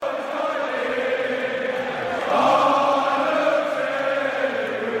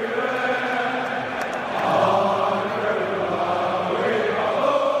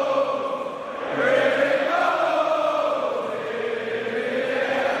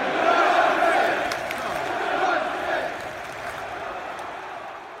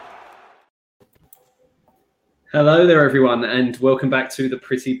Hello there, everyone, and welcome back to the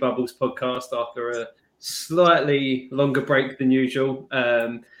Pretty Bubbles podcast after a slightly longer break than usual.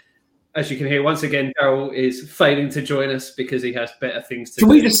 As you can hear, once again, Daryl is failing to join us because he has better things to do.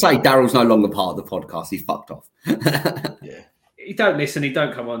 Can we just say Daryl's no longer part of the podcast? He's fucked off. Yeah. He don't listen, he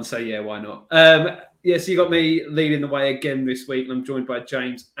don't come on, so yeah, why not? So you got me leading the way again this week, and I'm joined by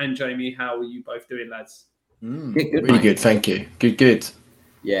James and Jamie. How are you both doing, lads? Really good, thank you. Good.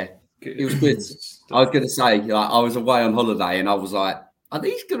 Yeah. It was good. I was going to say, I was away on holiday and I was like, are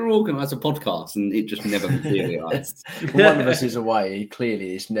these going to organise a podcast? And it just never materialised. One of us is away.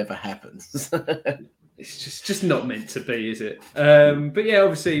 Clearly, this never happens. It's just not meant to be, is it? But yeah,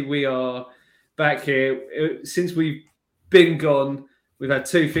 obviously we are back here. Since we've been gone, we've had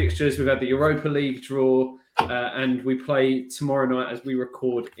two fixtures. We've had the Europa League draw and we play tomorrow night as we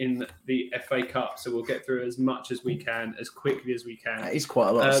record in the FA Cup. So we'll get through as much as we can, as quickly as we can. That is quite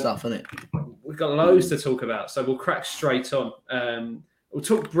a lot of stuff, isn't it? We've got loads to talk about, so we'll crack straight on. We'll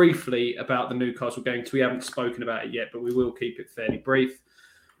talk briefly about the Newcastle game because we haven't spoken about it yet, but we will keep it fairly brief.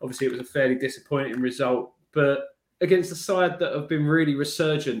 Obviously, it was a fairly disappointing result, but against a side that have been really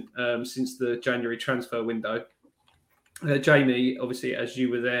resurgent since the January transfer window. Jamie, obviously, as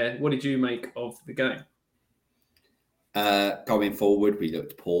you were there, what did you make of the game? Going forward, we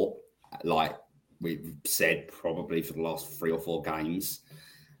looked poor, like we've said probably for the last 3 or 4 games.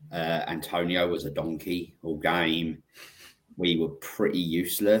 Antonio was a donkey all game. We were pretty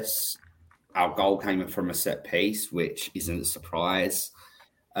useless. Our goal came from a set piece, which isn't a surprise.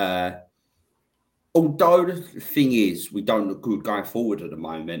 Although the thing is, we don't look good going forward at the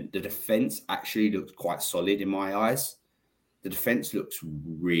moment. The defence actually looks quite solid in my eyes. The defence looks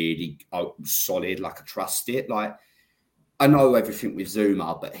really solid, like I trust it. Like, I know everything with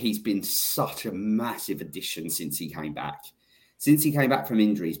Zuma, but he's been such a massive addition since he came back. Since he came back from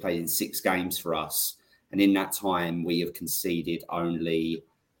injury, he's played in 6 games for us. And in that time, we have conceded only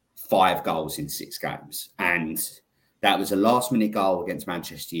 5 goals in 6 games. And that was a last-minute goal against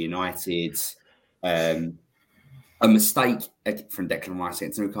Manchester United. A mistake from Declan Rice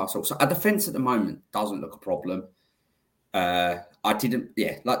against Newcastle. So our defence at the moment doesn't look a problem.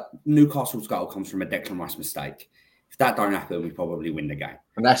 Newcastle's goal comes from a Declan Rice mistake. If that don't happen, we probably win the game.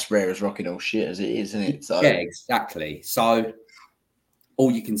 And that's rare as rocking all shit as it is, isn't it? So... Yeah, exactly. So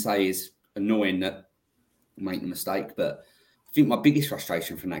all you can say is annoying that we make the mistake. But I think my biggest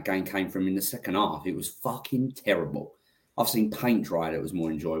frustration from that game came from in the second half. It was fucking terrible. I've seen paint dry that was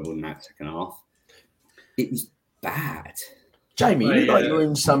more enjoyable than that second half. It was bad. Jamie, you look like you're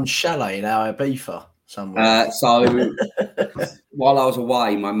in some chalet in our Ibiza somewhere. So while I was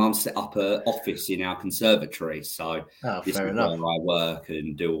away, my mum set up an office in our conservatory. So this is where I work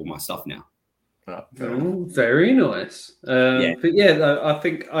and do all my stuff now. Oh, very nice. But yeah, I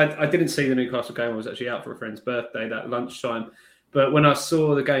think I didn't see the Newcastle game. I was actually out for a friend's birthday that lunchtime. But when I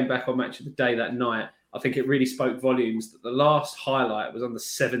saw the game back on Match of the Day that night, I think it really spoke volumes that the last highlight was on the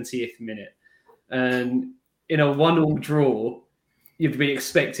 70th minute. And in a 1-1 draw, you'd be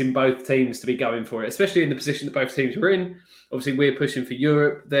expecting both teams to be going for it, especially in the position that both teams were in. Obviously, we're pushing for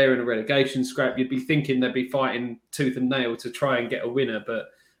Europe. They're in a relegation scrap. You'd be thinking they'd be fighting tooth and nail to try and get a winner, but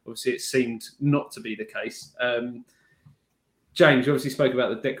obviously it seemed not to be the case. James, you obviously spoke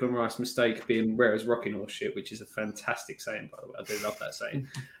about the Declan Rice mistake being rare as rocking horse shit, which is a fantastic saying, by the way. I do love that saying.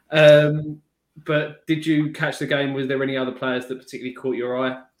 But did you catch the game? Was there any other players that particularly caught your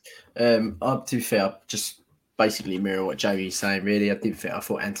eye? To be fair, I just basically mirror what Jamie's saying, really. I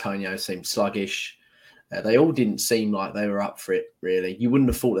thought Antonio seemed sluggish. They all didn't seem like they were up for it, really. You wouldn't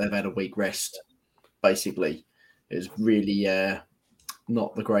have thought they've had a week rest, basically. It was really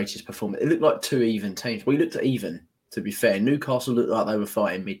not the greatest performance. It looked like 2 even teams. We looked at even, to be fair. Newcastle looked like they were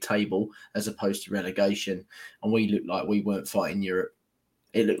fighting mid-table as opposed to relegation, and we looked like we weren't fighting Europe.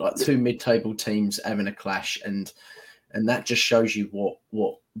 It looked like 2 mid-table teams having a clash, and that just shows you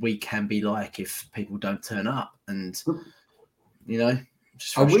what we can be like if people don't turn up. And,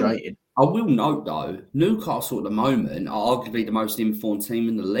 just frustrated. I will note, though, Newcastle at the moment are arguably the most informed team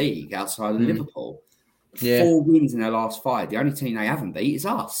in the league outside of Liverpool. 4 wins in their last 5. The only team they haven't beat is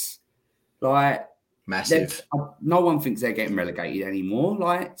us. Like, massive. No one thinks they're getting relegated anymore.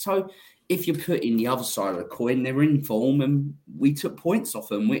 Like, so if you put in the other side of the coin, they're in form, and we took points off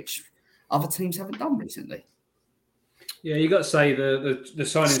them, which other teams haven't done recently. Yeah, you got to say the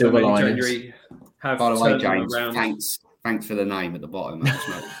signings they made in January have. By the way, James, thanks for the name at the bottom.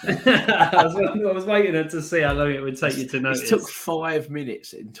 I was waiting to see how long it would take you to notice. It took 5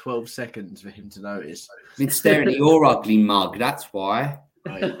 minutes and 12 seconds for him to notice. I've been staring at your ugly mug. That's why.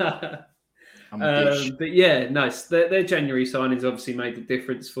 Right. But yeah, nice. Their January signings obviously made the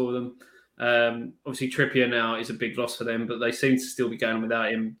difference for them. Obviously, Trippier now is a big loss for them, but they seem to still be going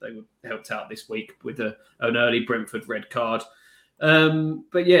without him. They were helped out this week with an early Brentford red card.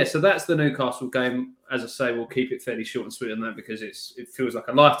 But yeah, so that's the Newcastle game. As I say, we'll keep it fairly short and sweet on that because it feels like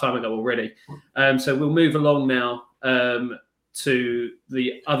a lifetime ago already. So we'll move along now to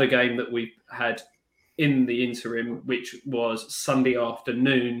the other game that we had in the interim, which was Sunday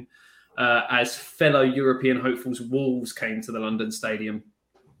afternoon, as fellow European hopefuls Wolves came to the London Stadium.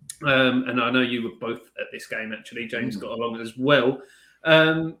 And I know you were both at this game, actually. James got along as well.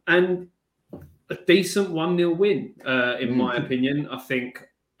 And a decent 1-0 win, in my opinion. I think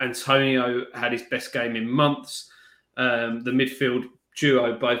Antonio had his best game in months. The midfield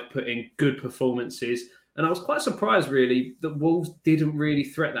duo both put in good performances. And I was quite surprised, really, that Wolves didn't really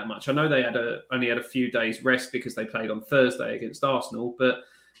threat that much. I know they only had a few days rest because they played on Thursday against Arsenal. But,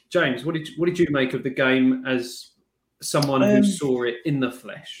 James, what did you make of the game as someone who saw it in the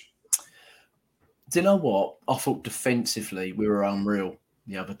flesh? Do you know what? I thought defensively we were unreal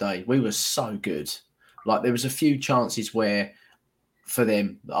the other day. We were so good. Like, there was a few chances where, for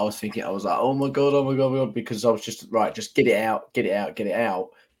them, I was like, oh my God, because I was just get it out.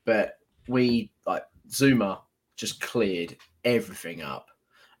 But we, like, Zuma just cleared everything up.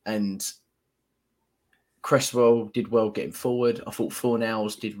 And Cresswell did well getting forward. I thought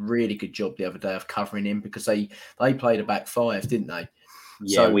Fornals did really good job the other day of covering him because they played a back five, didn't they?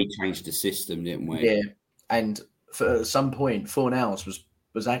 Yeah, so, we changed the system, didn't we? Yeah, and at some point, Fornals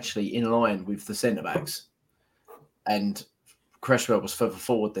was actually in line with the centre-backs, and Cresswell was further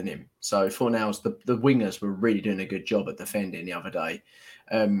forward than him. So Fornals, the wingers were really doing a good job at defending the other day.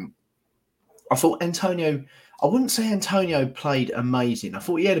 I thought Antonio, I wouldn't say Antonio played amazing. I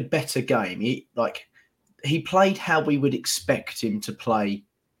thought he had a better game. He played how we would expect him to play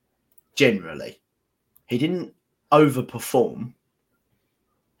generally. He didn't overperform.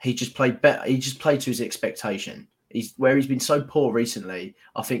 He just played better. He just played to his expectation. He's been so poor recently.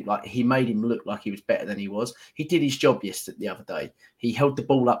 I think like he made him look like he was better than he was. He did his job the other day. He held the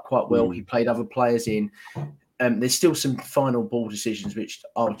ball up quite well. He played other players in. There's still some final ball decisions which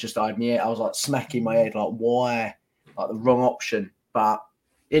I was like smacking my head like why, like the wrong option. But at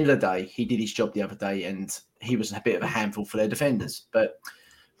the end of the day, he did his job the other day, and he was a bit of a handful for their defenders. But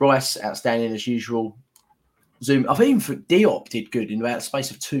Rice outstanding as usual. Zoom. I think even Diop did good in about the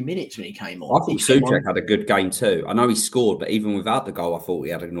space of 2 minutes when he came on. I thought Souček had a good game too. I know he scored, but even without the goal, I thought he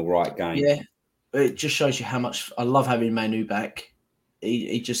had an all right game. Yeah, it just shows you how much I love having Manu back.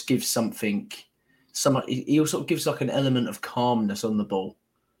 He just gives something. He also gives like an element of calmness on the ball.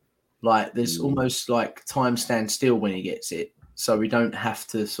 Like there's almost like time stands still when he gets it, so we don't have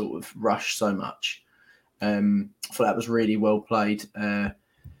to sort of rush so much. I thought that was really well played.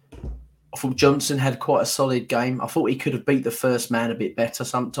 I thought Johnson had quite a solid game. I thought he could have beat the first man a bit better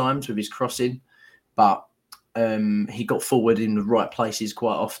sometimes with his crossing, but he got forward in the right places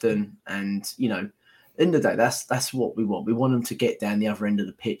quite often. And, you know, end of the day, that's what we want. We want them to get down the other end of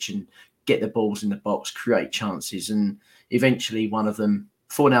the pitch and get the balls in the box, create chances. And eventually one of them,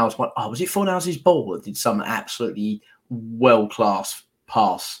 Fornals, was it Fornals' ball that did some absolutely world-class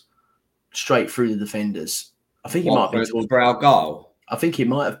pass straight through the defenders? I think it might have been for our goal. I think it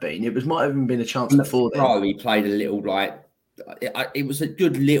might have been. It might have even been a chance before then. He played a little it was a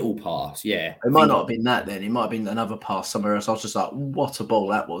good little pass, yeah. It might not have been that then. It might have been another pass somewhere else. I was just like, what a ball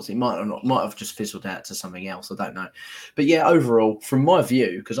that was. It might have just fizzled out to something else. I don't know. But yeah, overall, from my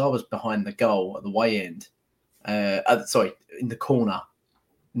view, because I was behind the goal at the way end, in the corner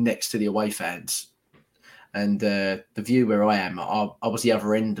next to the away fans, and the view where I am, I was the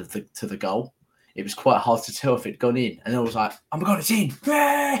other end of the goal. It was quite hard to tell if it'd gone in. And I was like, oh my God, it's in.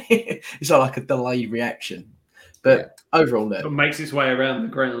 It's like a delayed reaction. But overall, it makes its way around the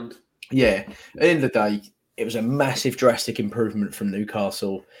ground. Yeah. At the end of the day, it was a massive, drastic improvement from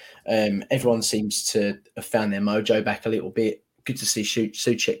Newcastle. Everyone seems to have found their mojo back a little bit. Good to see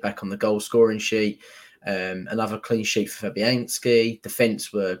Souček back on the goal scoring sheet. Another clean sheet for Fabianski.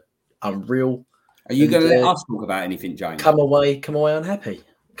 Defence were unreal. Are you going to let us talk about anything, James? Come away unhappy.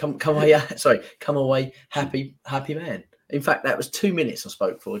 Come away, happy man. In fact, that was 2 minutes I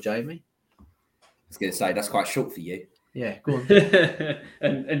spoke for, Jamie. I was going to say, that's quite short for you. Yeah, go on.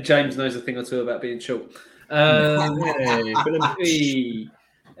 and James knows a thing or two about being short. I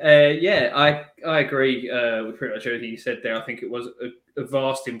agree with pretty much everything you said there. I think it was a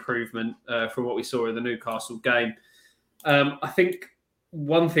vast improvement from what we saw in the Newcastle game. I think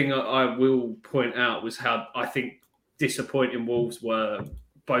one thing I will point out was how I think disappointing Wolves were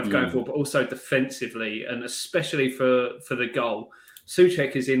both going forward, but also defensively, and especially for the goal.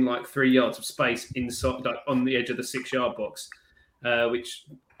 Souček is in like 3 yards of space inside, like on the edge of the 6 yard box, which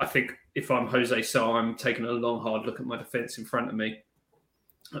I think if I'm Jose Sá, I'm taking a long, hard look at my defence in front of me.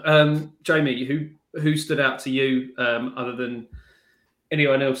 Jamie, who stood out to you other than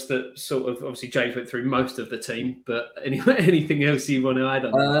anyone else that sort of, obviously James went through most of the team, but anything else you want to add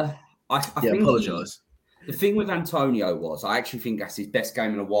on that? I think apologise. The thing with Antonio was, I actually think that's his best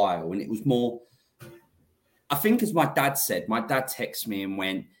game in a while. And it was more, I think as my dad said, my dad texted me and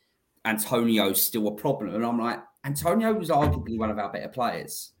went, Antonio's still a problem. And I'm like, Antonio was arguably one of our better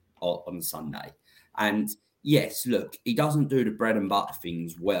players on Sunday. And yes, look, he doesn't do the bread and butter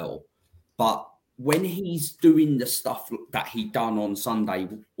things well. But when he's doing the stuff that he done on Sunday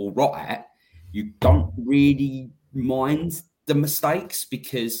all right at, you don't really mind the mistakes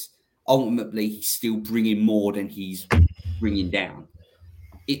because ultimately he's still bringing more than he's bringing down.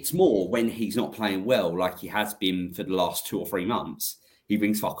 It's more when he's not playing well, like he has been for the last 2 or 3 months, he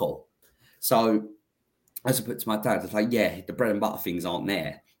brings fuck all. So as I put to my dad, it's like, yeah, the bread and butter things aren't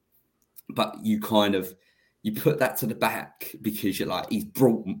there. But you put that to the back because you're like, he's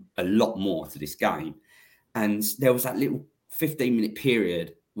brought a lot more to this game. And there was that little 15-minute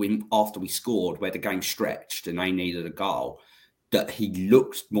period after we scored where the game stretched and they needed a goal that he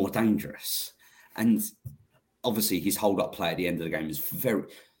looked more dangerous. And obviously his hold-up play at the end of the game was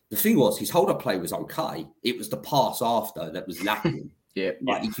the thing was, his hold-up play was okay. It was the pass after that was lacking. Yeah.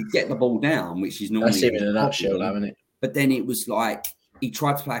 Like, he could get the ball down, which is normally... That's him in a nutshell, haven't it? But then it was like, he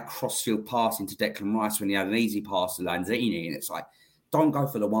tried to play a cross-field pass into Declan Rice when he had an easy pass to Lanzini, and it's like, don't go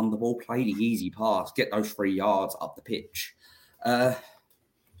for the wonder ball, play the easy pass, get those 3 yards up the pitch. The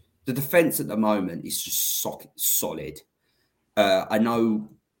defence at the moment is just solid. I know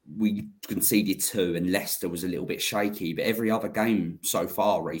we conceded 2 and Leicester was a little bit shaky, but every other game so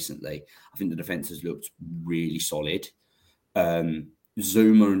far recently, I think the defence has looked really solid.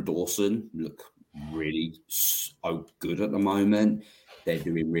 Zuma and Dawson look really so good at the moment. They're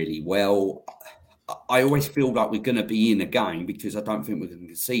doing really well. I always feel like we're going to be in a game because I don't think we're going to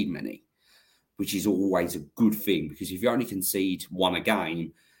concede many, which is always a good thing because if you only concede 1 a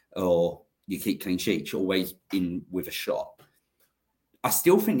game or you keep clean sheets, you're always in with a shot. I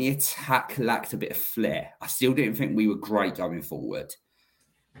still think the attack lacked a bit of flair. I still didn't think we were great going forward.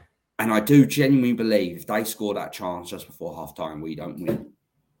 And I do genuinely believe if they score that chance just before half-time, we don't win.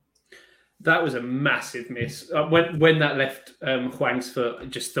 That was a massive miss. When that left Hwang's foot, I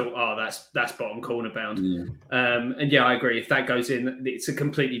just thought, that's bottom corner bound. Yeah. And yeah, I agree. If that goes in, it's a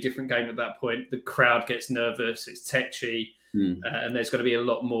completely different game at that point. The crowd gets nervous. It's tetchy. And there's going to be a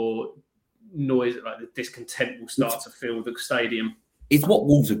lot more noise. Like the discontent will start to fill the stadium. It's what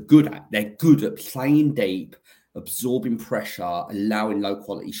Wolves are good at. They're good at playing deep, absorbing pressure, allowing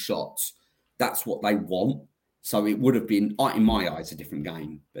low-quality shots. That's what they want. So it would have been, in my eyes, a different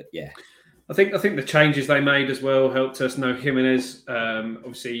game. But yeah. I think the changes they made as well helped us. No Jimenez,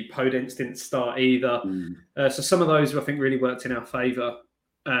 obviously Podence didn't start either. So some of those I think really worked in our favour,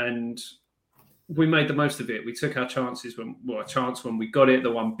 and we made the most of it. We took our chances when we got it.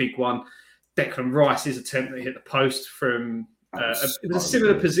 The one big one, Declan Rice's attempt that hit the post from it was a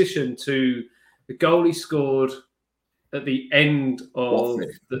similar position to the goal he scored at the end of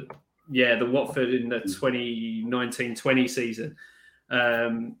the Watford in the 2019-20 season.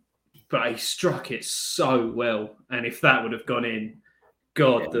 But he struck it so well. And if that would have gone in,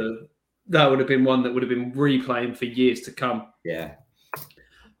 that would have been one that would have been replaying for years to come. Yeah.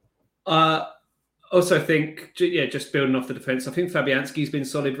 Also think, just building off the defence, I think Fabianski's been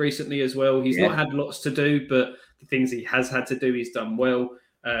solid recently as well. He's not had lots to do, but the things he has had to do, he's done well.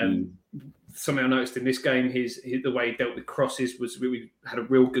 Something I noticed in this game, the way he dealt with crosses we had a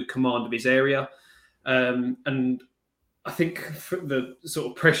real good command of his area. And I think the sort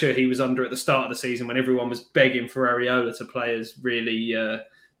of pressure he was under at the start of the season when everyone was begging for Areola to play has really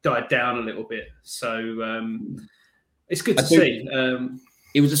died down a little bit. So it's good to see.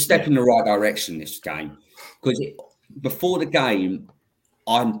 It was a step in the right direction, this game. Because before the game,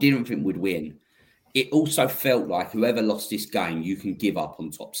 I didn't think we'd win. It also felt like whoever lost this game, you can give up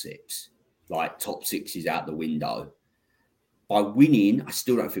on top 6. Like top 6 is out the window. By winning, I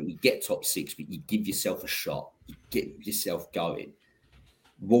still don't think we get top 6, but you give yourself a shot. You get yourself going.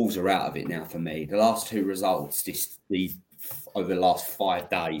 Wolves are out of it now for me. The last 2 results over the last 5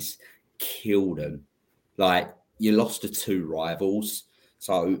 days killed them. Like, you lost to 2 rivals.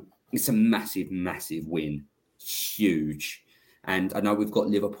 So it's a massive, massive win. Huge. And I know we've got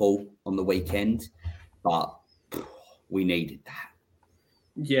Liverpool on the weekend, but we needed that.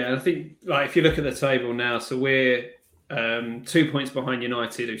 Yeah, I think if you look at the table now, so we're 2 points behind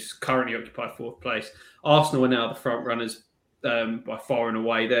United, who's currently occupy 4th place. Arsenal are now the front runners by far and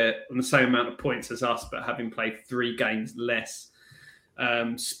away. They're on the same amount of points as us, but having played 3 games less.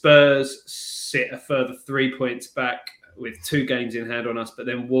 Spurs sit a further 3 points back with 2 games in hand on us, but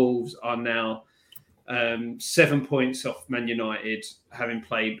then Wolves are now 7 points off Man United, having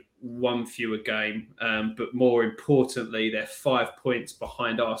played 1 fewer game. But more importantly, they're 5 points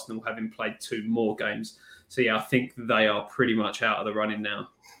behind Arsenal, having played 2 more games. So, yeah, I think they are pretty much out of the running now.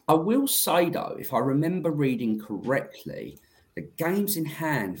 I will say, though, if I remember reading correctly, the games in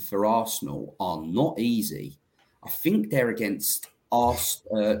hand for Arsenal are not easy. I think they're against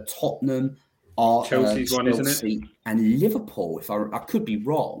Tottenham, Chelsea's Chelsea, one, isn't it? and Liverpool. If I could be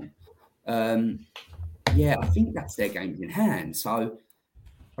wrong, I think that's their games in hand. So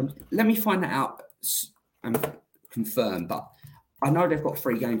let me find that out and confirm. But I know they've got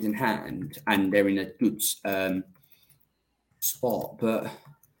 3 games in hand and they're in a good spot. But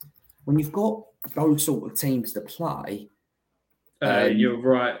when you've got those sort of teams to play, you're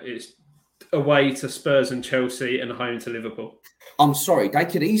right. It's away to Spurs and Chelsea and home to Liverpool. I'm sorry, they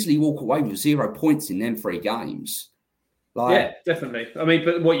could easily walk away with 0 points in them 3 games. Yeah, definitely. I mean,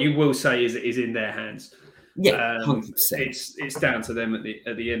 but what you will say is it is in their hands. Yeah, 100%. It's down to them at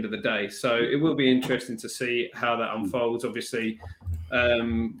the end of the day. So it will be interesting to see how that unfolds. Obviously,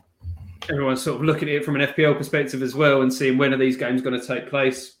 everyone's sort of looking at it from an FPL perspective as well and seeing when are these games going to take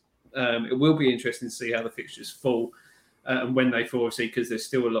place. It will be interesting to see how the fixtures fall and when they fall, obviously, because there's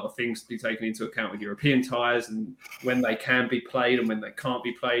still a lot of things to be taken into account with European ties and when they can be played and when they can't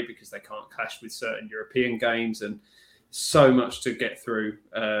be played because they can't clash with certain European games and so much to get through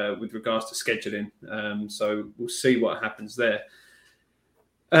with regards to scheduling. So we'll see what happens there.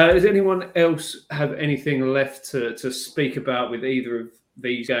 Does anyone else have anything left to speak about with either of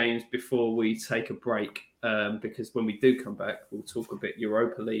these games before we take a break? Because when we do come back, we'll talk a bit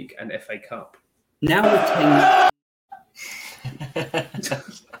Europa League and FA Cup. Now we're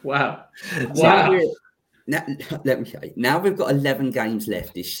Wow. Let me say, now we've got 11 games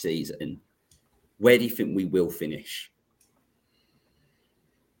left this season. Where do you think we will finish?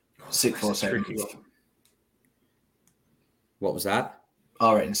 6th or 7th. What was that?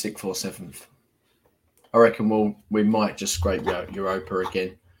 I reckon 6th or 7th. I reckon we might just scrape Europa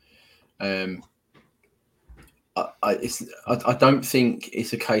again. I don't think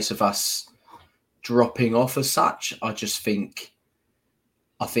it's a case of us dropping off as such. I think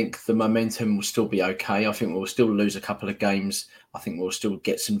the momentum will still be okay. I think we'll still lose a couple of games. I think we'll still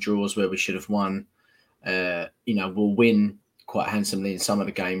get some draws where we should have won. We'll win quite handsomely in some of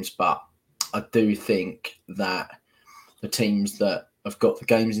the games, but I do think that the teams that have got the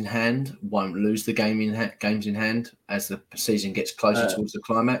games in hand won't lose the games in hand as the season gets closer towards the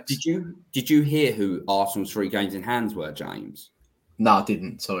climax. Did you hear who Arsenal's 3 games in hand were, James? No, I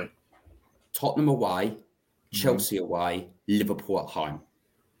didn't. Sorry. Tottenham away, Chelsea away, Liverpool at home.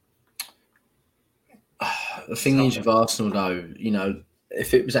 The thing is with Arsenal, though,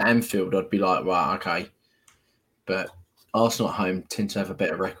 if it was at Anfield, I'd be like, right, okay. But Arsenal at home tend to have a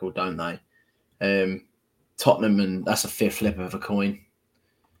better record, don't they? Tottenham, and that's a 5th flip of a coin.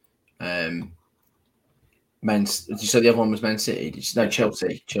 Did you say the other one was Man City?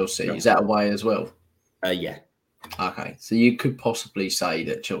 Chelsea. Chelsea. Is that away as well? Yeah. Okay, so you could possibly say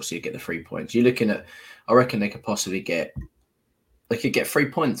that Chelsea would get the 3 points. You're looking at, I reckon they could possibly get 3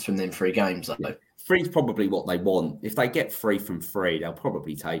 points from them 3 games, though. 3's probably what they want. If they get 3 from 3, they'll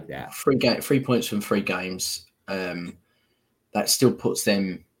probably take that. 3 points from 3 games. That still puts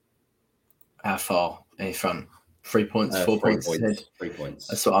them how far in front? 3 points, 4 points. 3 points.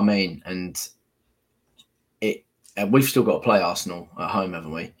 That's what I mean. And we've still got to play Arsenal at home,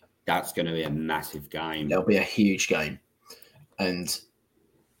 haven't we? That's going to be a massive game. There'll be a huge game, and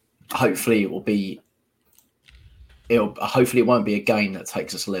hopefully it won't be a game that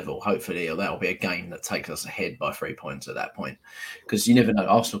takes us level. Hopefully that'll be a game that takes us ahead by 3 points at that point, because you never know.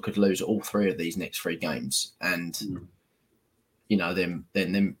 Arsenal could lose all 3 of these next 3 games, and them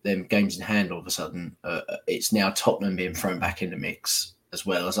games in hand all of a sudden. It's now Tottenham being thrown back in the mix as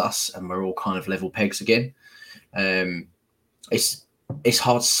well as us, and we're all kind of level pegs again. It's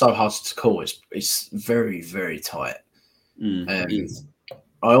so hard to call. It's very, very tight. I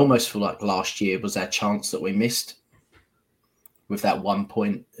almost feel like last year was our chance that we missed with that 1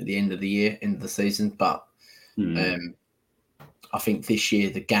 point at the end of the year, end of the season. But I think this year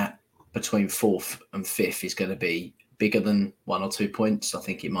the gap between 4th and 5th is going to be bigger than 1 or 2 points. I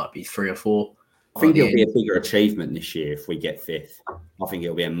think it might be 3 or 4. I think it'll be a bigger achievement this year if we get 5th. I think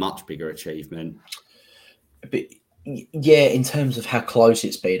it'll be a much bigger achievement. But yeah, in terms of how close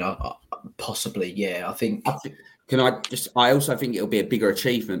it's been, possibly, yeah. I also think it'll be a bigger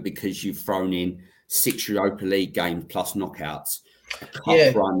achievement because you've thrown in 6 Europa League games plus knockouts, a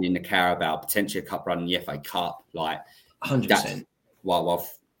cup run in the Carabao, potentially a cup run in the FA Cup. 100%. Well, I'll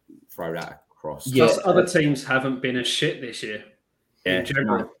throw that across. Yeah. Plus, other teams haven't been as shit this year in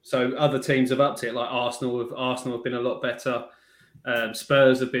general. No. So other teams have upped it, like Arsenal have been a lot better.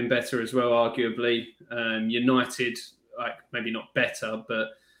 Spurs have been better as well, arguably. United, like maybe not better, but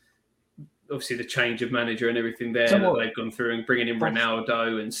obviously the change of manager and everything there that they've gone through, and bringing in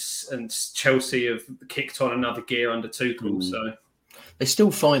Ronaldo and Chelsea have kicked on another gear under Tuchel. So they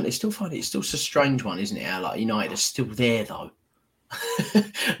still find it's still a strange one, isn't it? How like United are still there though.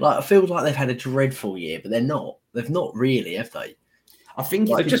 Like I feel like they've had a dreadful year, but they're not. They've not really, have they? I think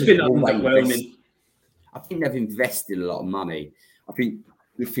they've just been underwhelming. I think they've invested a lot of money. I think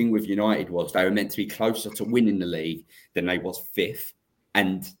the thing with United was they were meant to be closer to winning the league than they was 5th,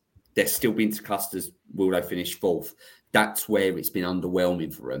 and they're still being discussed as will they finish 4th. That's where it's been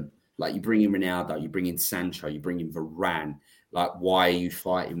underwhelming for them. Like you bring in Ronaldo, you bring in Sancho, you bring in Varane. Like why are you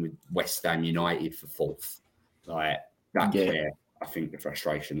fighting with West Ham United for 4th? Like that's where I think the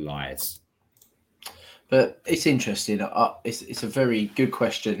frustration lies. But it's interesting. It's a very good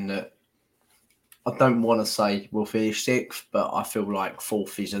question that I don't want to say we'll finish 6th, but I feel like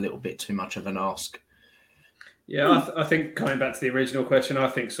 4th is a little bit too much of an ask. Yeah, I think coming back to the original question, I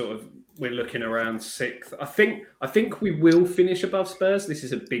think sort of we're looking around 6th. I think we will finish above Spurs. This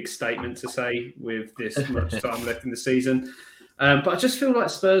is a big statement to say with this much time left in the season. But I just feel like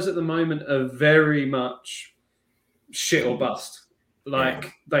Spurs at the moment are very much shit or bust.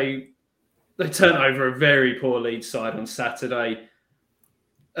 Like they turned over a very poor Leeds side on Saturday,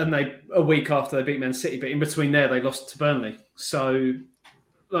 and a week after they beat Man City, but in between there they lost to Burnley. So,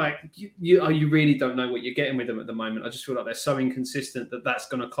 like you really don't know what you're getting with them at the moment. I just feel like they're so inconsistent that's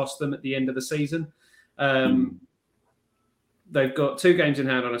going to cost them at the end of the season. They've got 2 games in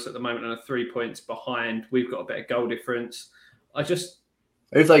hand on us at the moment and are 3 points behind. We've got a better goal difference.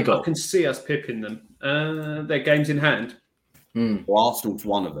 Who've they got? I can see us pipping them. Their games in hand. Well, Arsenal's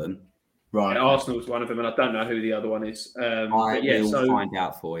one of them. Right. Yeah, Arsenal's one of them, and I don't know who the other one is. I will find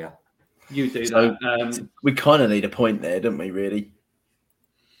out for you. You do that. We kind of need a point there, don't we, really?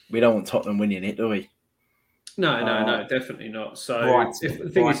 We don't want Tottenham winning it, do we? No, definitely not. So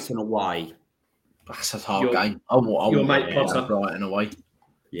Brighton away. That's a hard game. Your mate Potter. Brighton away.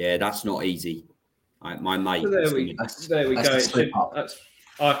 Yeah, that's not easy. My mate. So there we go.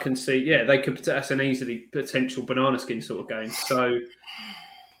 I can see. Yeah, they could. That's an easily potential banana skin sort of game. So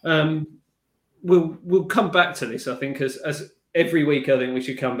we'll come back to this. I think as every week, I think we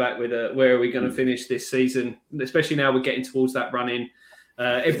should come back with where are we going to finish this season, especially now we're getting towards that run in.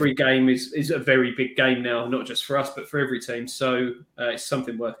 Every game is a very big game now, not just for us, but for every team. So it's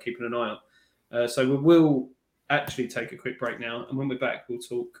something worth keeping an eye on. So we will actually take a quick break now. And when we're back, we'll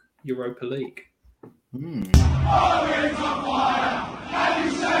talk Europa League.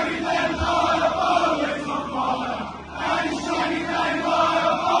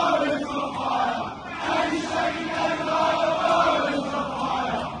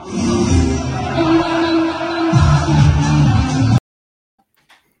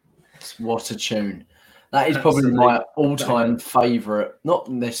 What a tune. That is probably my all-time favourite, not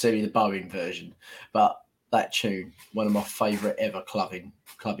necessarily the Bowen version, but that tune, one of my favourite ever clubbing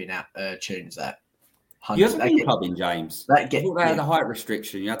tunes. That you haven't been clubbing, James. I thought they had a height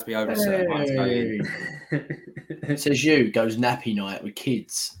restriction. You had to be over a certain height to go in. It says goes nappy night with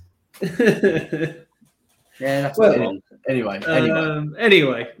kids. Yeah, that's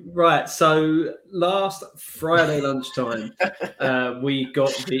Anyway, right. So last Friday lunchtime, we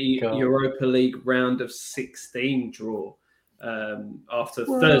got the Europa League round of 16 draw after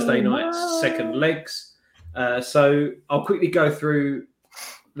Thursday night's second legs. So I'll quickly go through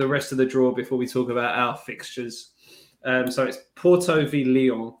the rest of the draw before we talk about our fixtures. So it's Porto v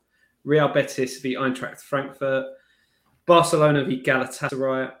Lyon, Real Betis v Eintracht Frankfurt, Barcelona v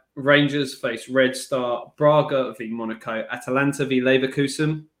Galatasaray, Rangers face Red Star, Braga v Monaco, Atalanta v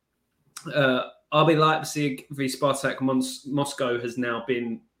Leverkusen, RB Leipzig v Spartak Moscow has now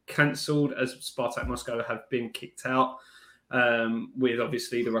been cancelled as Spartak Moscow have been kicked out with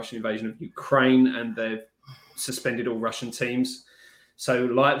obviously the Russian invasion of Ukraine, and they've suspended all Russian teams. So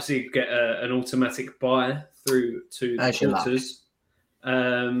Leipzig get an automatic bye through to the quarters.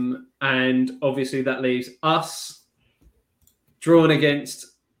 And obviously that leaves us drawn against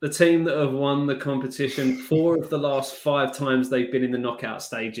the team that have won the competition 4 of the last 5 times they've been in the knockout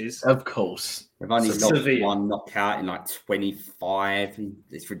stages. Of course. They've only lost one knockout in like 25.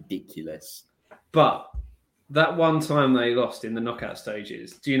 It's ridiculous. But that one time they lost in the knockout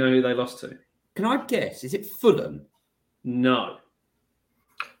stages, do you know who they lost to? Can I guess? Is it Fulham? No.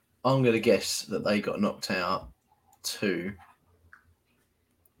 I'm going to guess that they got knocked out to...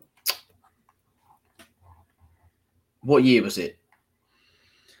 What year was it?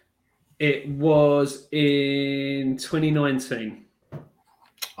 It was in 2019.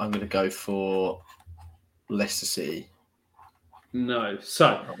 I'm going to go for Leicester City. No.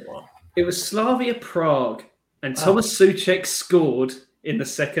 So it was Slavia Prague, and Thomas Souček scored in the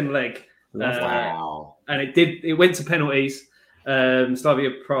second leg. Wow. And it went to penalties.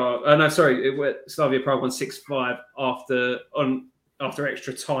 Slavia Prague. Slavia Prague won 6-5 after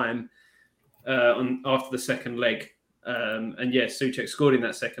extra time after the second leg. And yes, Souček scored in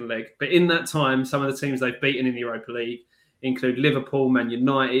that second leg. But in that time, some of the teams they've beaten in the Europa League include Liverpool, Man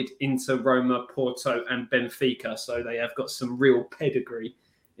United, Inter, Roma, Porto, and Benfica. So they have got some real pedigree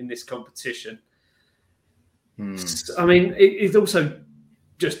in this competition. I mean, it also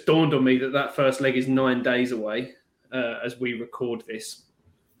just dawned on me that first leg is 9 days away as we record this.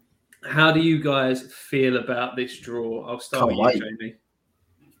 How do you guys feel about this draw? I'll start with you, Jamie.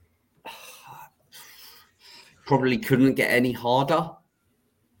 Probably couldn't get any harder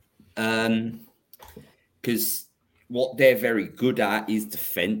because what they're very good at is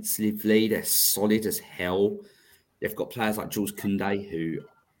defensively. They're solid as hell. They've got players like Jules Koundé who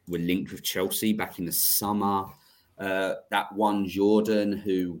were linked with Chelsea back in the summer. That one Jordan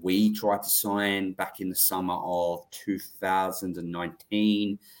who we tried to sign back in the summer of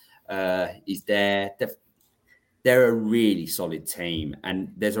 2019 is there. They're a really solid team,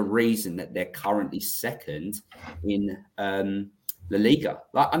 and there's a reason that they're currently second in La Liga.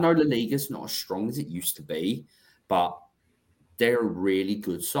 Like, I know La Liga's not as strong as it used to be, but they're a really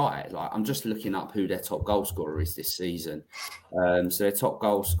good side. Like, I'm just looking up who their top goal scorer is this season. So their top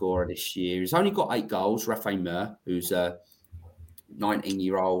goal scorer this year has only got 8 goals. Rafael Mir, who's a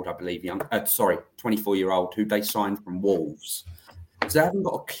 19-year-old, I believe, 24-year-old who they signed from Wolves. So they haven't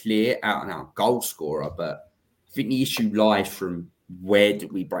got a clear out-and-out goal scorer, but I think the issue lies from where do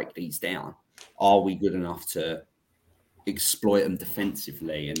we break these down? Are we good enough to exploit them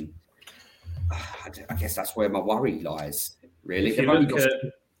defensively? And I guess that's where my worry lies, really. If you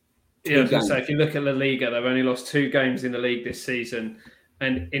look at La Liga, they've only lost 2 games in the league this season.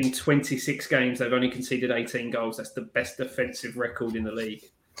 And in 26 games, they've only conceded 18 goals. That's the best defensive record in the league.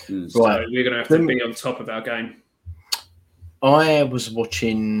 So we're going to have to be on top of our game. I was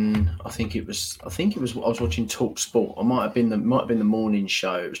watching. I was watching Talk Sport. It might have been the morning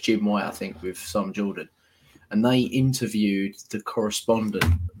show. It was Jim White, I think, with Simon Jordan, and they interviewed the correspondent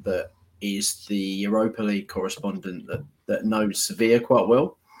that is the Europa League correspondent that knows Sevilla quite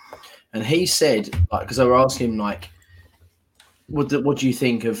well, and he said, because they were asking him what do you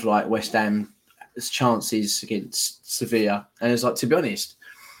think of West Ham's chances against Sevilla, and it's to be honest.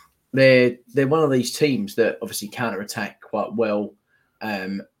 They're one of these teams that obviously counter-attack quite well,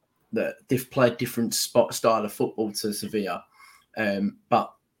 that play a different style of football to Sevilla.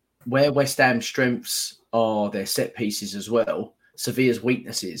 But where West Ham's strengths are their set pieces as well, Sevilla's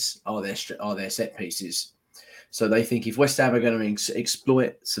weaknesses are their set pieces. So they think if West Ham are going to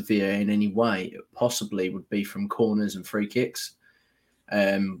exploit Sevilla in any way, it possibly would be from corners and free kicks,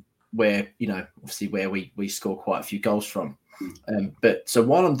 where we score quite a few goals from. But so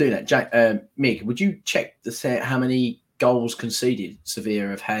while I'm doing that, Mick, would you check how many goals conceded Sevilla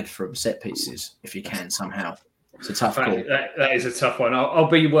have had from set pieces, if you can somehow? It's a tough call. That is a tough one. I'll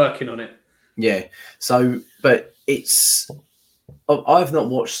be working on it. Yeah. So, but I've not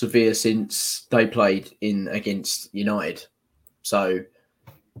watched Sevilla since they played against United. So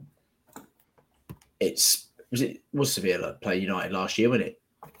was Sevilla play United last year, wasn't it?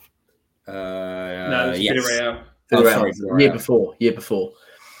 No, it was yes. Villarreal. Year before.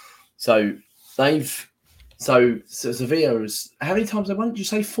 So Sevilla was, how many times they won? Did you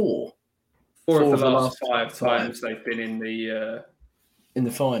say 4? 4 of the last 5 times they've been in the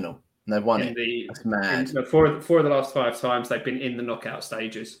final. And they've won it. That's mad. 4 of the last 5 times they've been in the knockout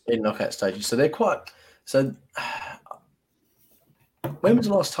stages. So they're quite. So when was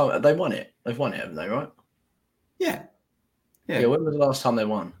the last time they won it? They've won it, haven't they? Right? Yeah. When was the last time they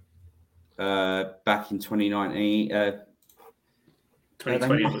won? Back in 2019.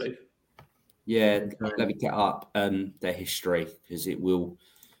 2020, I believe. Yeah, let me get up their history because it will.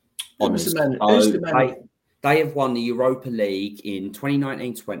 Who's the man? They have won the Europa League in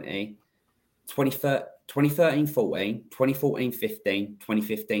 2019-20, 2013-14, 2014-15,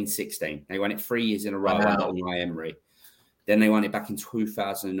 2015-16. They won it 3 years in a row under Unai Emery. Then they won it back in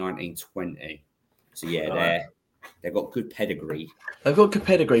 2019-20. So they've got good pedigree. They've got good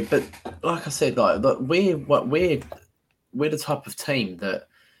pedigree, but like I said, we're the type of team that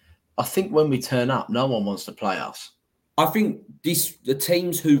I think when we turn up, no one wants to play us. I think the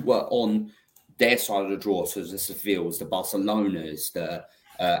teams who were on their side of the draw, so the Sevillas, the Barcelonas, the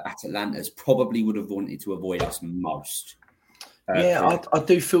Atalantas, probably would have wanted to avoid us most. I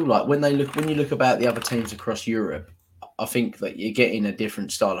do feel like when you look about the other teams across Europe, I think that you're getting a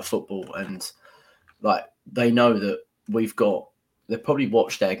different style of football, and like they know that they've probably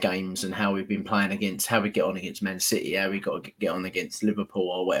watched our games and how we've been playing against, how we get on against Man City, how we got to get on against Liverpool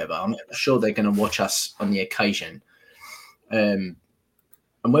or whatever. I'm sure they're going to watch us on the occasion. And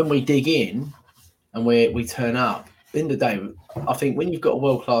when we dig in and we turn up, at the end of the day, I think when you've got a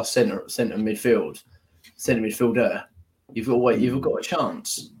world-class centre midfielder, you've got a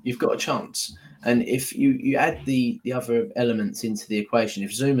chance. You've got a chance. And if you add the other elements into the equation,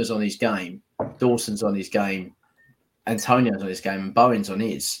 if Zuma's on his game, Dawson's on his game, Antonio's on his game, and Bowen's on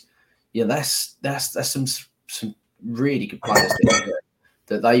his, that's some really good players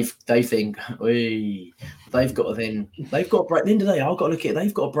that they think they've got to break. At the end of the day, I've got to look at it,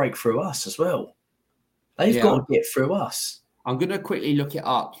 they've got to break through us as well. They've got to get through us. I'm going to quickly look it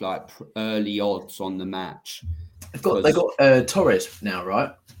up, like early odds on the match. They got Torres now, right?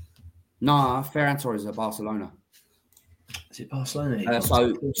 No, Ferran Torres at Barcelona. Is it Barcelona?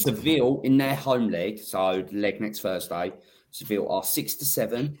 So Seville in their home leg, so leg next Thursday, Seville are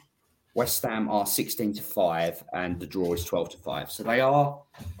 6-7, West Ham are 16-5, and the draw is 12-5. So they are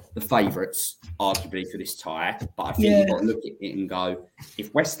the favourites, arguably, for this tie. But I think you've got to look at it and go,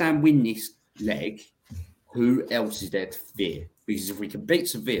 if West Ham win this leg, who else is there to fear? Because if we can beat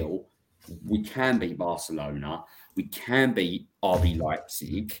Seville, we can beat Barcelona, we can beat RB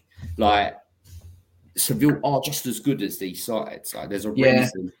Leipzig. Like, Seville are just as good as these sides. Like, there's a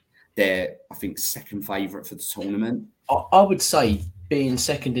reason they're, I think, second favourite for the tournament. I would say being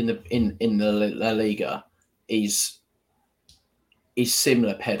second in the La Liga is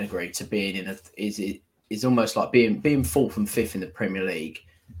similar pedigree to being is almost like being fourth and fifth in the Premier League.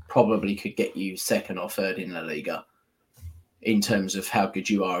 Probably could get you second or third in La Liga in terms of how good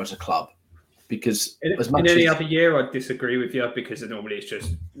you are as a club. Because in any other year, I'd disagree with you, because normally it's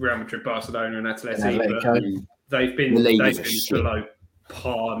just Real Madrid, Barcelona, and Atletico. They've been below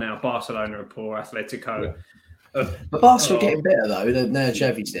par now. Barcelona are poor. Atletico. But Barca are getting better though. Now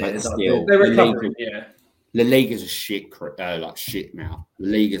Xavi's there. They're recovering. La Liga's a shit now. La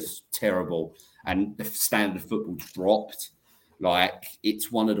Liga's terrible, and the standard of football dropped. Like,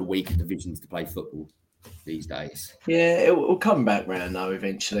 it's one of the weaker divisions to play football these days. Yeah, it will come back round though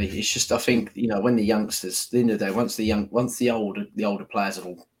eventually. It's just, I think, when the youngsters, at the end of the day, once the older players have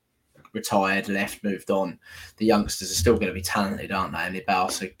all retired, left, moved on, the youngsters are still going to be talented, aren't they? And the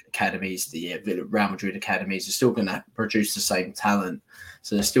Barca academies, the Real Madrid academies are still going to produce the same talent.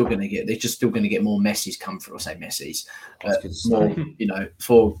 So they're still going to get more Messis come through. I say Messis, more,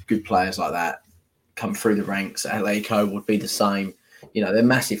 4 good players like that come through the ranks. Atletico would be the same. They're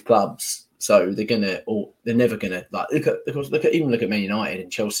massive clubs, so they're never gonna look at Man United and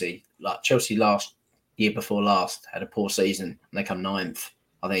Chelsea. Like Chelsea year before last had a poor season and they come 9th,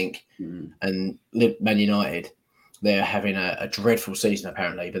 I think. And Man United, they're having a dreadful season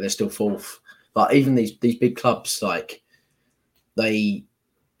apparently, but they're still 4th. But even these big clubs, like they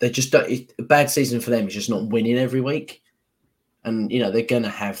just don't. A bad season for them is just not winning every week, and they're gonna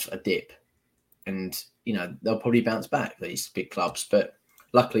have a dip. And, they'll probably bounce back, these big clubs. But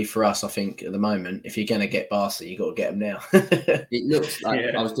luckily for us, I think at the moment, if you're going to get Barca, you've got to get them now. It looks like,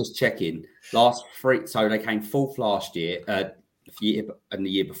 I was just checking, last 3, so they came 4th last year, and the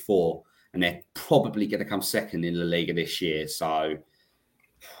year before, and they're probably going to come second in La Liga this year. So,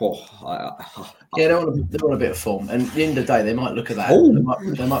 they want a bit of form. And at the end of the day, they might look at that.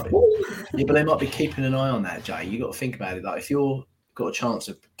 They might be keeping an eye on that, Jay. You've got to think about it. Like, if you're got a chance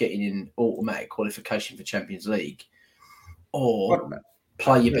of getting in automatic qualification for Champions League, or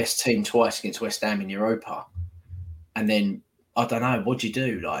play your best team twice against West Ham in Europa, and then I don't know, what do you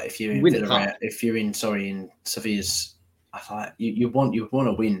do? Like, if you're in Sevilla's, you want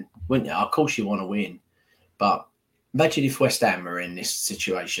to win, wouldn't you? Of course you want to win, but imagine if West Ham were in this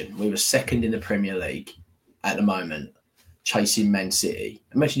situation. We were second in the Premier League at the moment, chasing Man City.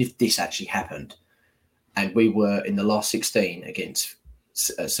 Imagine if this actually happened, and we were in the last 16 against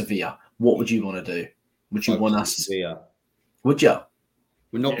Sevilla. What would you want to do? Would you want us? Sevilla. Would you?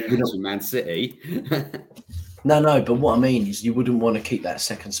 We're not against Man City. No. But what I mean is, you wouldn't want to keep that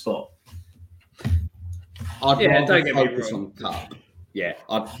second spot. I'd rather focus on cup. Yeah,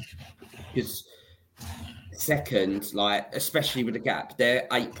 because second, like, especially with the gap, they're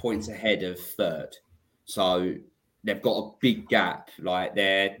 8 points ahead of third, so they've got a big gap. Like,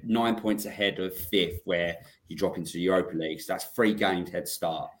 they're 9 points ahead of 5th, where you drop into the Europa League. So that's 3 games head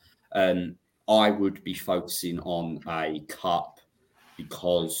start. I would be focusing on a cup,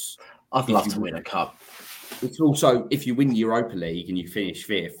 because I'd love to win a cup. It's also, if you win the Europa League and you finish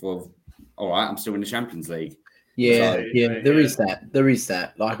 5th, well, all right, I'm still in the Champions League. Yeah, So, there is that. There is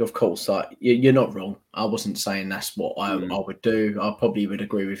that. Like, of course, like you're not wrong. I wasn't saying that's what I would do. I probably would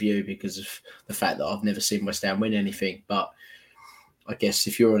agree with you because of the fact that I've never seen West Ham win anything. But I guess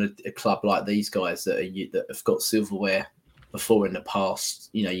if you're on a club like these guys that have got silverware before in the past,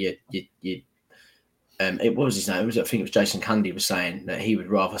 you know, what was his name? I think it was Jason Cundy was saying that he would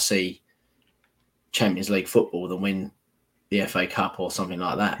rather see Champions League football than win the FA Cup or something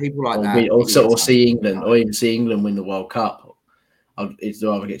like that. People like or that. Or see England, or even see England win the World Cup. I'd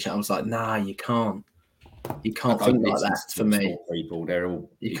rather get. I was like, nah, you can't. You can't think like that. For me, people, they're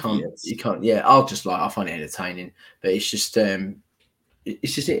all you idiots. can't. Yeah, I find it entertaining, but it's just I don't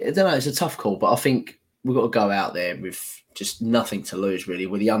know. It's a tough call, but I think we've got to go out there with just nothing to lose. Really,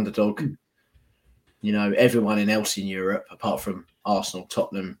 we're the underdog. You know, everyone else in Europe, apart from Arsenal,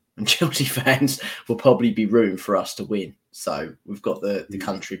 Tottenham, and Chelsea fans, will probably be rooting for us to win. So we've got the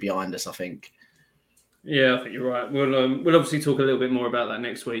country behind us, I think. Yeah, I think you're right. We'll obviously talk a little bit more about that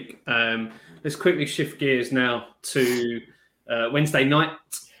next week. Let's quickly shift gears now to Wednesday night,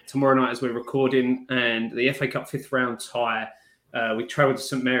 tomorrow night as we're recording, and the FA Cup fifth round tie. We travelled to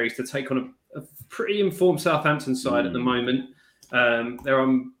St Mary's to take on a pretty informed Southampton side at the moment. They're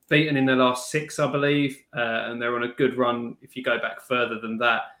unbeaten in their last 6, I believe, and they're on a good run if you go back further than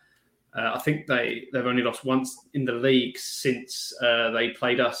that. I think they've only lost once in the league since they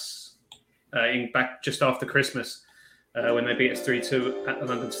played us back just after Christmas when they beat us 3-2 at the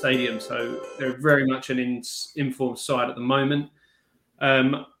London Stadium. So they're very much an informed side at the moment.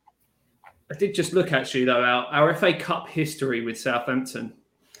 I did just look actually though our FA Cup history with Southampton.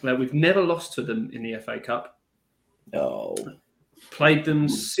 We've never lost to them in the FA Cup. Oh, played them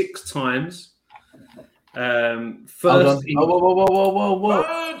 6 times. First,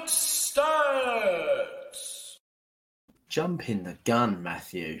 whoa. Stats. Jumping the gun,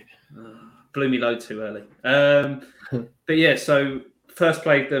 Matthew. Blew me low too early. But yeah, so first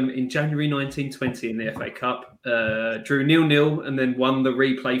played them in January 1920 in the FA Cup. Drew 0-0 and then won the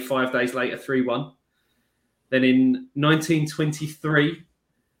replay 5 days later 3-1. Then in 1923,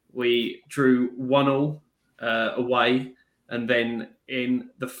 we drew 1-1 away. And then in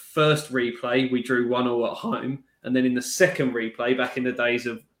the first replay, we drew 1-1 at home. And then in the second replay, back in the days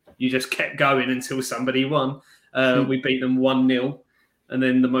of you just kept going until somebody won, we beat them 1-0. And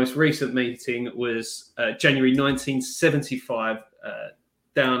then the most recent meeting was January 1975,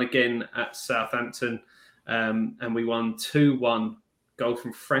 down again at Southampton. And we won 2-1, goal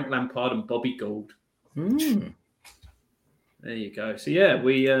from Frank Lampard and Bobby Gould. There you go. So yeah,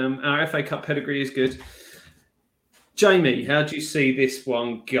 our FA Cup pedigree is good. Jamie, how do you see this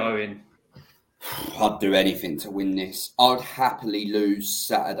one going? I'd do anything to win this. I'd happily lose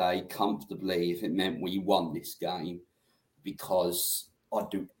Saturday comfortably if it meant we won this game, because I'd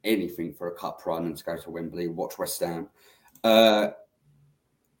do anything for a cup run and to go to Wembley and watch West Ham.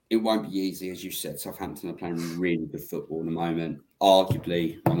 It won't be easy, as you said. Southampton are playing really good football at the moment.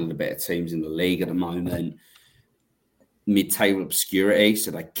 Arguably one of the better teams in the league at the moment. Mid-table obscurity,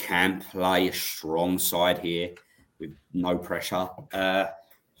 so they can play a strong side here with no pressure.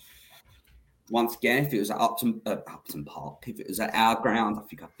 Once again, if it was at Upton Park, if it was at our ground, I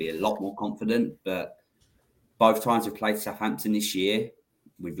think I'd be a lot more confident. But both times we've played Southampton this year,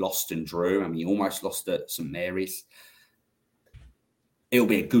 we've lost and drew, and we almost lost at St Mary's. It'll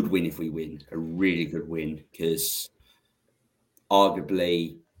be a good win if we win, a really good win, because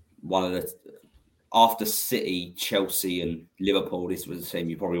arguably one of the, after City, Chelsea and Liverpool, this was the team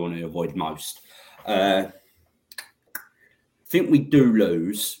you probably want to avoid most. I think we do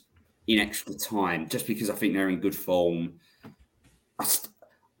lose in extra time, just because I think they're in good form.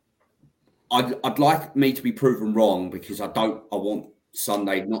 I'd like me to be proven wrong, because I want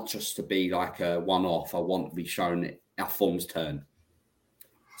Sunday not just to be like a one-off. I want to be shown that our form's turn.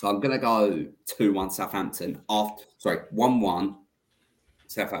 So I'm going to go 2-1 Southampton. 1-1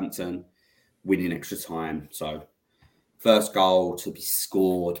 Southampton, winning extra time. So first goal to be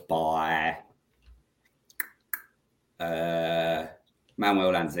scored by Manuel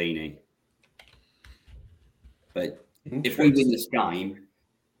Lanzini. But if we win this game,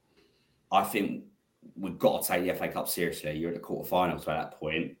 I think we've got to take the FA Cup seriously. You're at the quarterfinals by that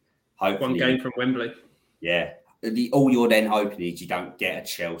point. Hopefully, 1 game from Wembley. Yeah. All you're then hoping is you don't get a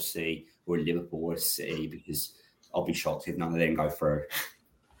Chelsea or a Liverpool or a City, because I'll be shocked if none of them go through.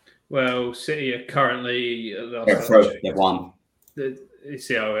 Well, City are currently... They've won. It's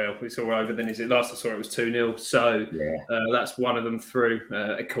all over then, is it? Last I saw it was 2-0. So that's one of them through.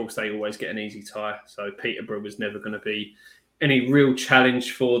 Of course, they always get an easy tie. So Peterborough was never going to be any real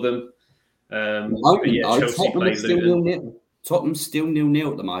challenge for them. Chelsea played Luton. Tottenham's still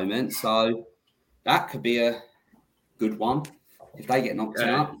 0-0 at the moment. So that could be a good one. If they get knocked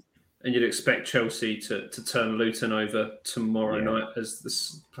out. And you'd expect Chelsea to turn Luton over tomorrow night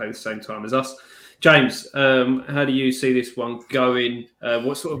play the same time as us. James, how do you see this one going?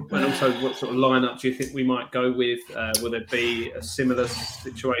 What sort of lineup do you think we might go with? Will there be a similar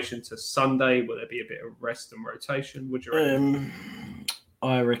situation to Sunday? Will there be a bit of rest and rotation? Would you reckon?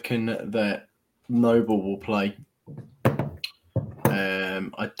 I reckon that Noble will play.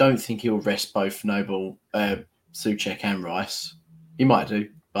 I don't think he'll rest both Noble, Souček and Rice. He might do,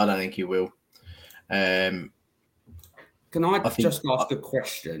 but I don't think he will. Can I just ask a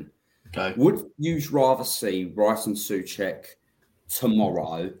question? Okay. Would you rather see Rice and Souček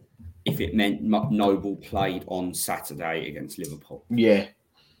tomorrow if it meant Noble played on Saturday against Liverpool? Yeah.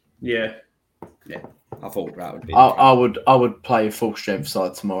 I thought that would be. I would play a full strength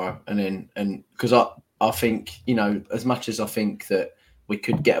side tomorrow, and because I think, you know, as much as I think that we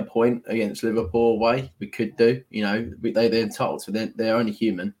could get a point against Liverpool away, we could do. You know, they're entitled to. They're only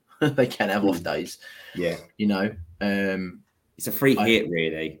human. They can have off days. Yeah. You know, it's a free hit,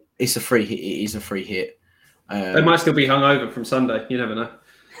 really. It's a free hit. It is a free hit. They might still be hungover from Sunday. You never know.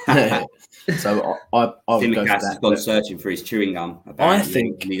 So I would go for Newcastle's that. gone searching for his chewing gum. I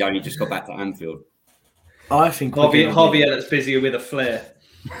think he's only just got back to Anfield. I think Javier that's busy with a flare.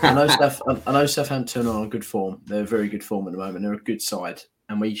 I know Southampton are on good form. They're very good form at the moment. They're a good side,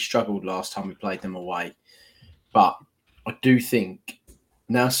 and we struggled last time we played them away. But I do think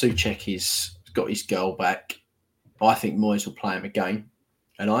now Souček has got his goal back. I think Moyes will play him again,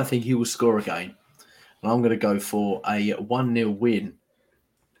 and I think he will score again. And I'm going to go for a 1-0 win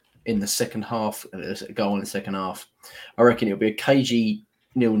in the second half. A goal in the second half. I reckon it'll be a cagey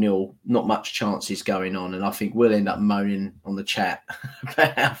 0-0. Not much chances going on, and I think we'll end up moaning on the chat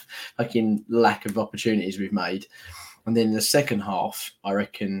about how fucking lack of opportunities we've made. And then in the second half, I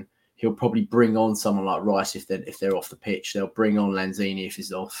reckon he'll probably bring on someone like Rice if they're off the pitch. They'll bring on Lanzini if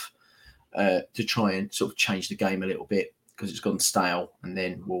he's off to try and sort of change the game a little bit because it's gone stale, and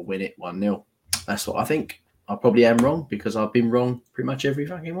then we'll win it 1-0. That's what I think. I probably am wrong because I've been wrong pretty much every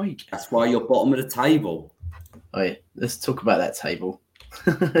fucking week. That's why you're bottom of the table. Oh, yeah. Let's talk about that table.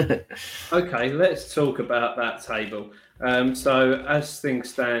 Okay, let's talk about that table. So as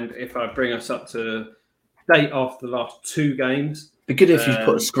things stand, if I bring us up to date after the last two games. It'd be good if you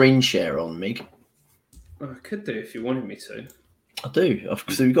put a screen share on, Mig. I could do if you wanted me to. I do.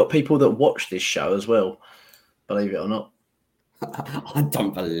 So we've got people that watch this show as well, believe it or not. I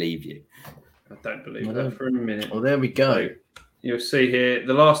don't believe you. I don't believe that for a minute. Well, there we go. So you'll see here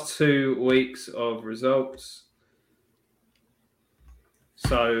the last 2 weeks of results.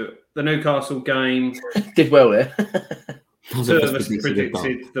 So the Newcastle game did well there. Two of us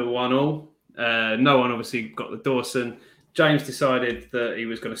predicted the 1-1. No one obviously got the Dawson. James decided that he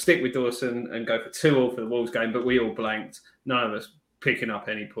was going to stick with Dawson and go for 2-2 for the Wolves game, but we all blanked. None of us picking up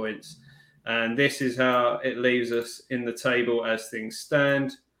any points. And this is how it leaves us in the table as things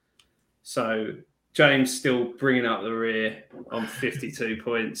stand. So James still bringing up the rear on 52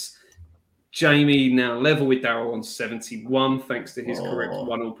 points. Jamie now level with Darryl on 71, thanks to his correct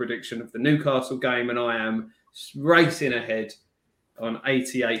 1-1 prediction of the Newcastle game. And I am racing ahead on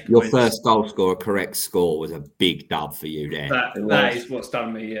 88 Your points. first goal scorer correct score was a big dub for you there. That is what's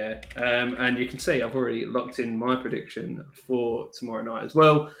done me, yeah. And you can see I've already locked in my prediction for tomorrow night as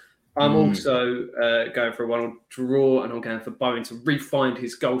well. I'm also going for a 1-1 draw, and I'm going for Bowen to re-find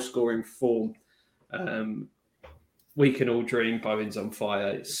his goal-scoring form. We can all dream Bowen's on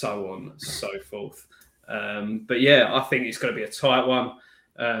fire, so on, so forth. But yeah, I think it's going to be a tight one.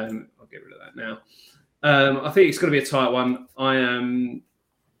 I'll get rid of that now. I think it's going to be a tight one. I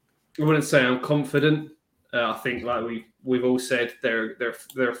wouldn't say I'm confident. I think, like we've all said, they're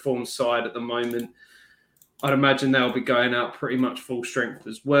a form side at the moment. I'd imagine they'll be going out pretty much full strength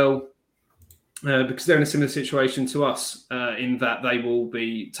as well, because they're in a similar situation to us in that they will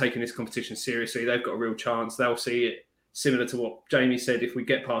be taking this competition seriously. They've got a real chance. They'll see it similar to what Jamie said. If we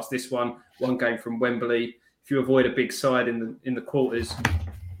get past this one game from Wembley, if you avoid a big side in the quarters,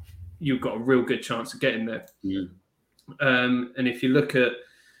 you've got a real good chance of getting there. Yeah. And if you look at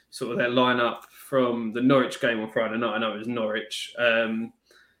sort of their lineup from the Norwich game on Friday night, I know it was Norwich,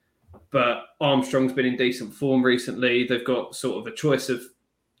 but Armstrong's been in decent form recently. They've got sort of a choice of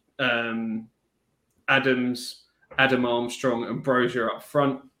Adam Armstrong and Brozier up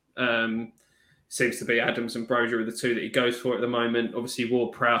front. Seems to be Adams and Brozier are the two that he goes for at the moment. Obviously,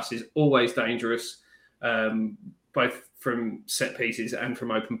 Ward-Prowse is always dangerous, both from set pieces and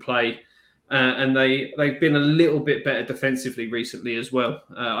from open play. And they've been a little bit better defensively recently as well.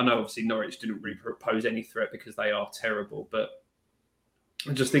 I know obviously Norwich didn't really propose any threat because they are terrible, but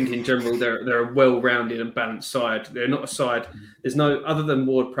I just think in general they're a well-rounded and balanced side. They're not a side. There's no other than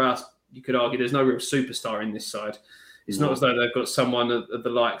Ward-Prowse. You could argue there's no real superstar in this side. It's not as though they've got someone of the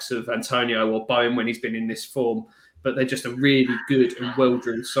likes of Antonio or Bowen when he's been in this form, but they're just a really good and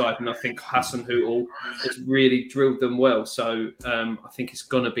well-drilled side. And I think Hassan Hootel has really drilled them well. So I think it's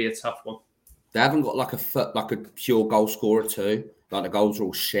going to be a tough one. They haven't got like a pure goal scorer too. Like the goals are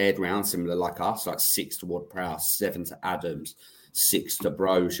all shared round, similar like us, like 6 to Ward-Prowse, 7 to Adams, 6 to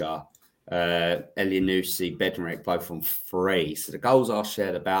Broja, Elianusi, Bednarek, both on 3. So the goals are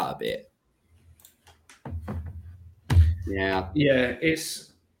shared about a bit. Yeah.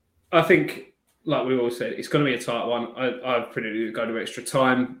 I think, like we all said, it's going to be a tight one. I've predicted it go to extra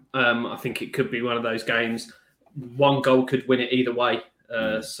time. I think it could be one of those games. One goal could win it either way.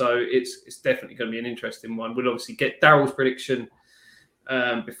 So it's definitely going to be an interesting one. We'll obviously get Daryl's prediction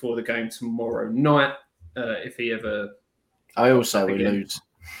before the game tomorrow night. If he ever... I also will lose.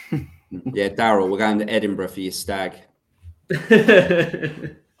 Yeah, Daryl, we're going to Edinburgh for your stag.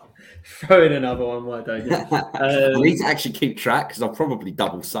 Throw in another one, why don't you? I need to actually keep track because I'll probably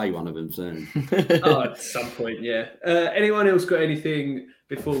double say one of them soon. At some point, yeah. Anyone else got anything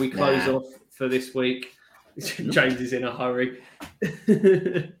before we close off for this week? James is in a hurry.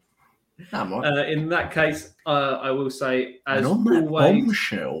 In that case, I will say, as always,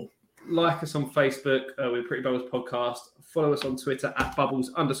 bombshell. Like us on Facebook with Pretty Bubbles Podcast. Follow us on Twitter at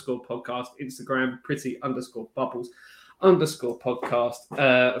Bubbles_podcast. Instagram, Pretty_Bubbles_podcast.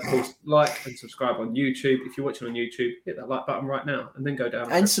 Of course, like and subscribe on YouTube. If you're watching on YouTube, hit that like button right now and then go down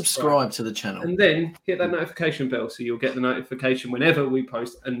and subscribe to the channel. And then hit that notification bell so you'll get the notification whenever we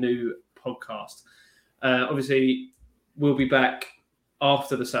post a new podcast. Obviously, we'll be back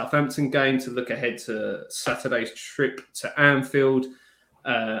after the Southampton game to look ahead to Saturday's trip to Anfield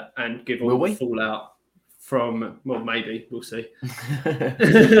and give all the fallout from, well, maybe, we'll see.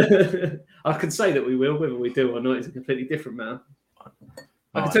 I can say that we will, whether we do or not is a completely different matter.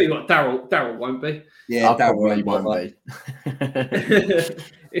 I can tell you what, Daryl won't be. Yeah, Daryl won't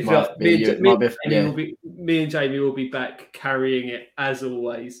be. Me and Jamie will be back carrying it as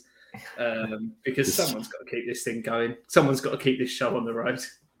always. Because someone's got to keep this thing going. Someone's got to keep this show on the road.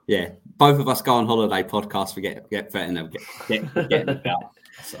 Yeah, both of us go on holiday. Podcast, we get better and get it out.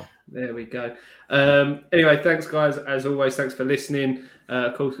 So there we go. Anyway, thanks guys. As always, thanks for listening.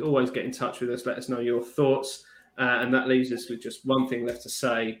 Of course, always get in touch with us. Let us know your thoughts. And that leaves us with just one thing left to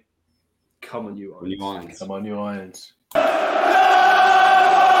say. Come on, you Irons. Come on, you Irons.